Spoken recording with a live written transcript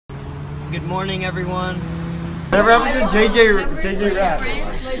Good morning, everyone. Whatever happened to JJ Rap?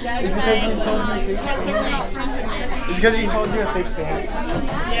 It's because he called you a fake fan?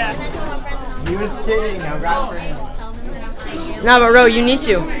 Yeah. He was kidding, now rap for him. No, but Ro, you need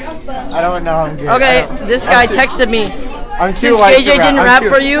to. I don't know, I'm good. Okay, this guy texted me. I'm too Since white JJ to rap. didn't rap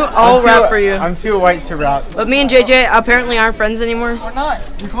for you, I'll rap for you. I'm too white to rap. But me and JJ apparently aren't friends anymore. We're not.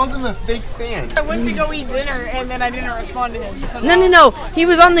 You called him a fake fan. I went to go eat dinner and then I didn't respond to him. So No. He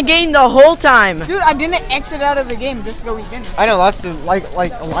was on the game the whole time. Dude, I didn't exit out of the game just to go eat dinner. I know, that's like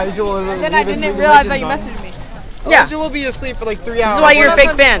Elijah will And then I didn't realize that you messaged me. Yeah. Elijah will be asleep for like 3 This hours. is why you're a We're fake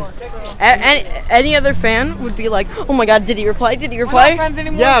not fan. friends Any other fan would be like, oh my god, did he reply? Did he We're not reply? friends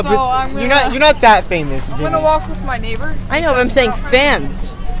anymore, Yeah, so but I'm you're not that famous, I'm Jimmy. gonna walk with my neighbor. I know, but I'm saying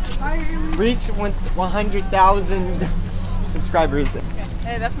fans. Reach 100,000 subscribers.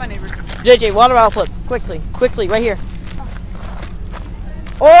 Hey, that's my neighbor. JJ, water bottle flip. Quickly, right here.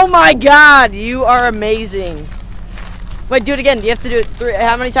 Oh my god, you are amazing. Wait, do it again. Do you have to do it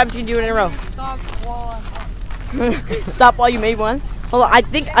how many times can you do it in a row? Stop while I'm Stop while you made one. Hold on, I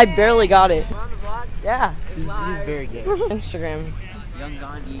think I barely got it. Yeah. He's very gay. Instagram. Young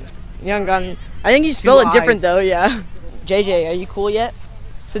Gandhi. Young Gun. I think you spell it different eyes. though, yeah. JJ, are you cool yet?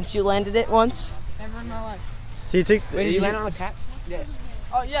 Since you landed it once? never in my life. So he takes. Wait, did you land on a cat? Yeah.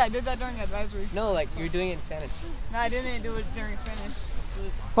 Oh yeah, I did that during advisory. No, like you were doing it in Spanish. No, I didn't do it during Spanish.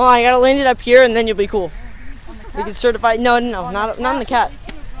 Hold on, I gotta land it up here and then you'll be cool. We can certify. No, not on the cat.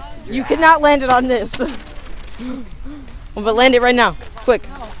 You cannot land it on this. Well, but land it right now. Quick,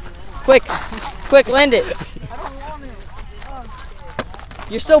 land it. I don't want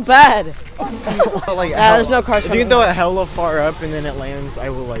it. You're so bad. Like, There's no cars If you coming. can throw it hella far up and then it lands, I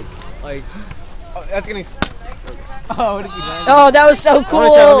will like. Oh, that's gonna. Oh, what if you land? Oh, that was so I wanna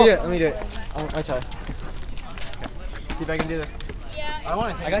cool. try, let me do it. I'll try. Okay. See if I can do this. I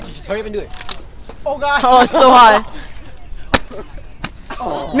want to. I got you. Just hurry up and do it. Oh god. Oh, it's so high.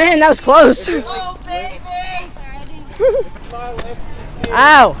 Man, that was close. Oh baby!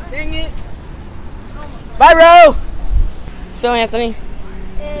 Ow. Dang it! Bye, Ro. So, Anthony,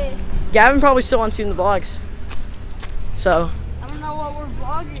 Hey, Gavin probably still wants you in the vlogs. So, I don't know what we're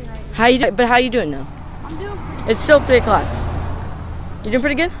vlogging right now. how you doing though? I'm doing pretty It's still 3 o'clock. You doing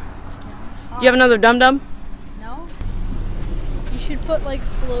pretty good? You have another dum-dum? No? You should put like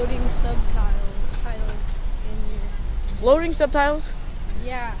floating subtitles in your... Floating subtitles?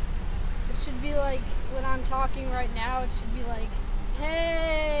 Yeah. It should be like, when I'm talking right now, it should be like,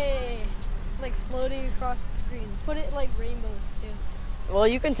 hey! Like floating across the screen. Put it like rainbows too. Well,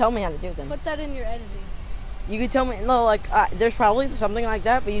 you can tell me how to do it then. Put that in your editing. You can tell me, no, like, there's probably something like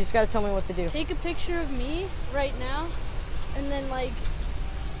that, but you just gotta tell me what to do. Take a picture of me right now, and then like,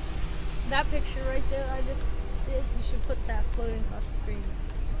 that picture right there I just did, you should put that floating across the screen.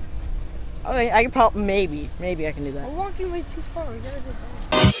 Okay, I can probably, maybe I can do that. We're walking way too far, we gotta do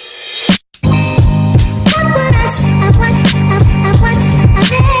that.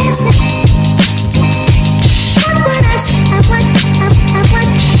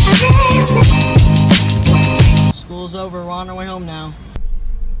 School's over, we're on our way home now.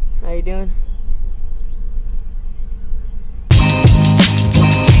 How you doing?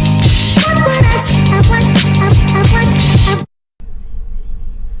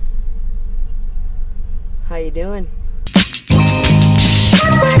 How you doing?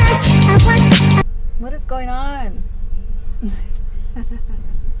 What is going on?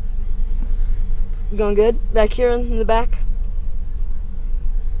 You going good? Back here in the back?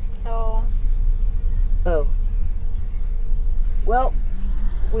 Oh. Oh. Well,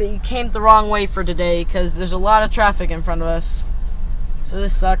 we came the wrong way for today because there's a lot of traffic in front of us. So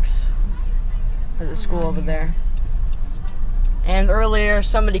this sucks. There's a school over there. And earlier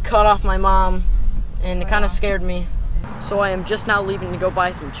somebody cut off my mom and it kind of scared me. So I am just now leaving to go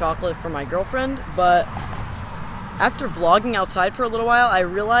buy some chocolate for my girlfriend, but after vlogging outside for a little while, I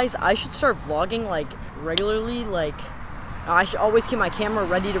realized I should start vlogging like regularly. Like, I should always keep my camera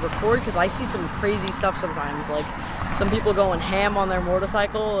ready to record because I see some crazy stuff sometimes. Like, some people going ham on their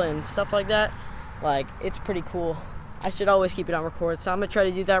motorcycle and stuff like that. Like, it's pretty cool. I should always keep it on record, so I'm gonna try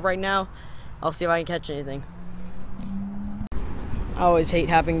to do that right now. I'll see if I can catch anything. I always hate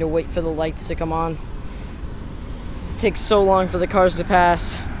having to wait for the lights to come on. It takes so long for the cars to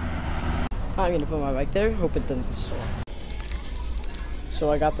pass. I'm gonna put my bike there, hope it doesn't stall.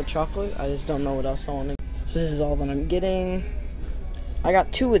 So I got the chocolate, I just don't know what else I want to. So this is all that I'm getting. I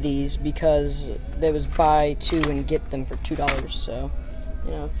got 2 of these because there was buy 2 and get them for $2, so,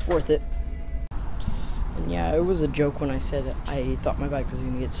 you know, it's worth it. And yeah, it was a joke when I said I thought my bike was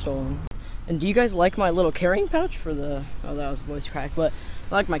gonna get stolen. And do you guys like my little carrying pouch for the, oh, that was a voice crack, but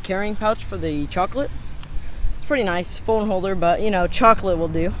I like my carrying pouch for the chocolate. It's pretty nice, phone holder, but you know, chocolate will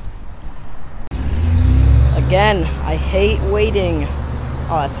do. Again, I hate waiting.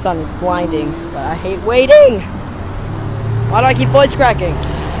 Oh, that sun is blinding, but I hate waiting. Why do I keep voice cracking?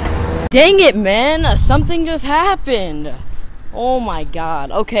 Dang it, man, something just happened. Oh my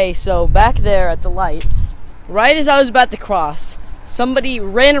God. Okay, so back there at the light, right as I was about to cross, somebody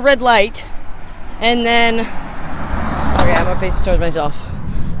ran a red light, and then, okay, I'm gonna face towards myself.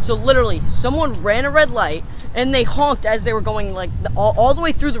 So literally, someone ran a red light, and they honked as they were going, like, all the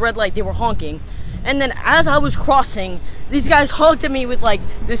way through the red light, they were honking. And then as I was crossing, these guys honked at me with, like,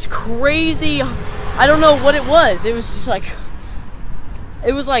 this crazy, I don't know what it was. It was just like,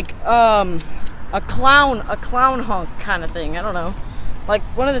 it was like, a clown honk kind of thing. I don't know. Like,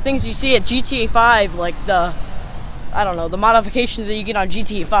 one of the things you see at GTA 5, like the, I don't know, the modifications that you get on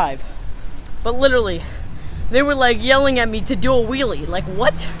GTA 5. But literally, they were like yelling at me to do a wheelie. Like,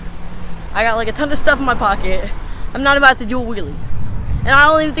 what? I got like a ton of stuff in my pocket. I'm not about to do a wheelie. And I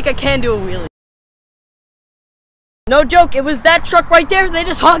don't even think I can do a wheelie. No joke, it was that truck right there. They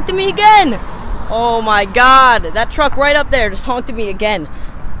just honked at me again. Oh my God, that truck right up there just honked at me again.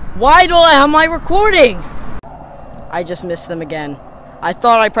 Why don't I have my recording? I just missed them again. I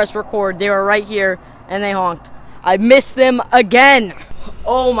thought I pressed record. They were right here and they honked. I missed them again.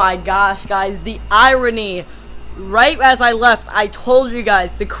 Oh my gosh, guys, the irony. Right as I left, I told you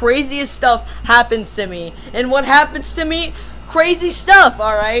guys the craziest stuff happens to me. And what happens to me? Crazy stuff,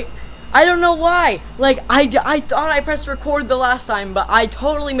 alright? I don't know why. Like, I thought I pressed record the last time, but I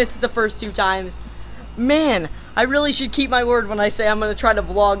totally missed it the first 2 times. Man, I really should keep my word when I say I'm going to try to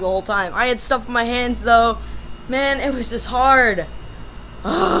vlog the whole time. I had stuff in my hands, though. Man, it was just hard.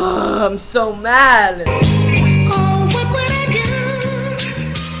 I'm so mad.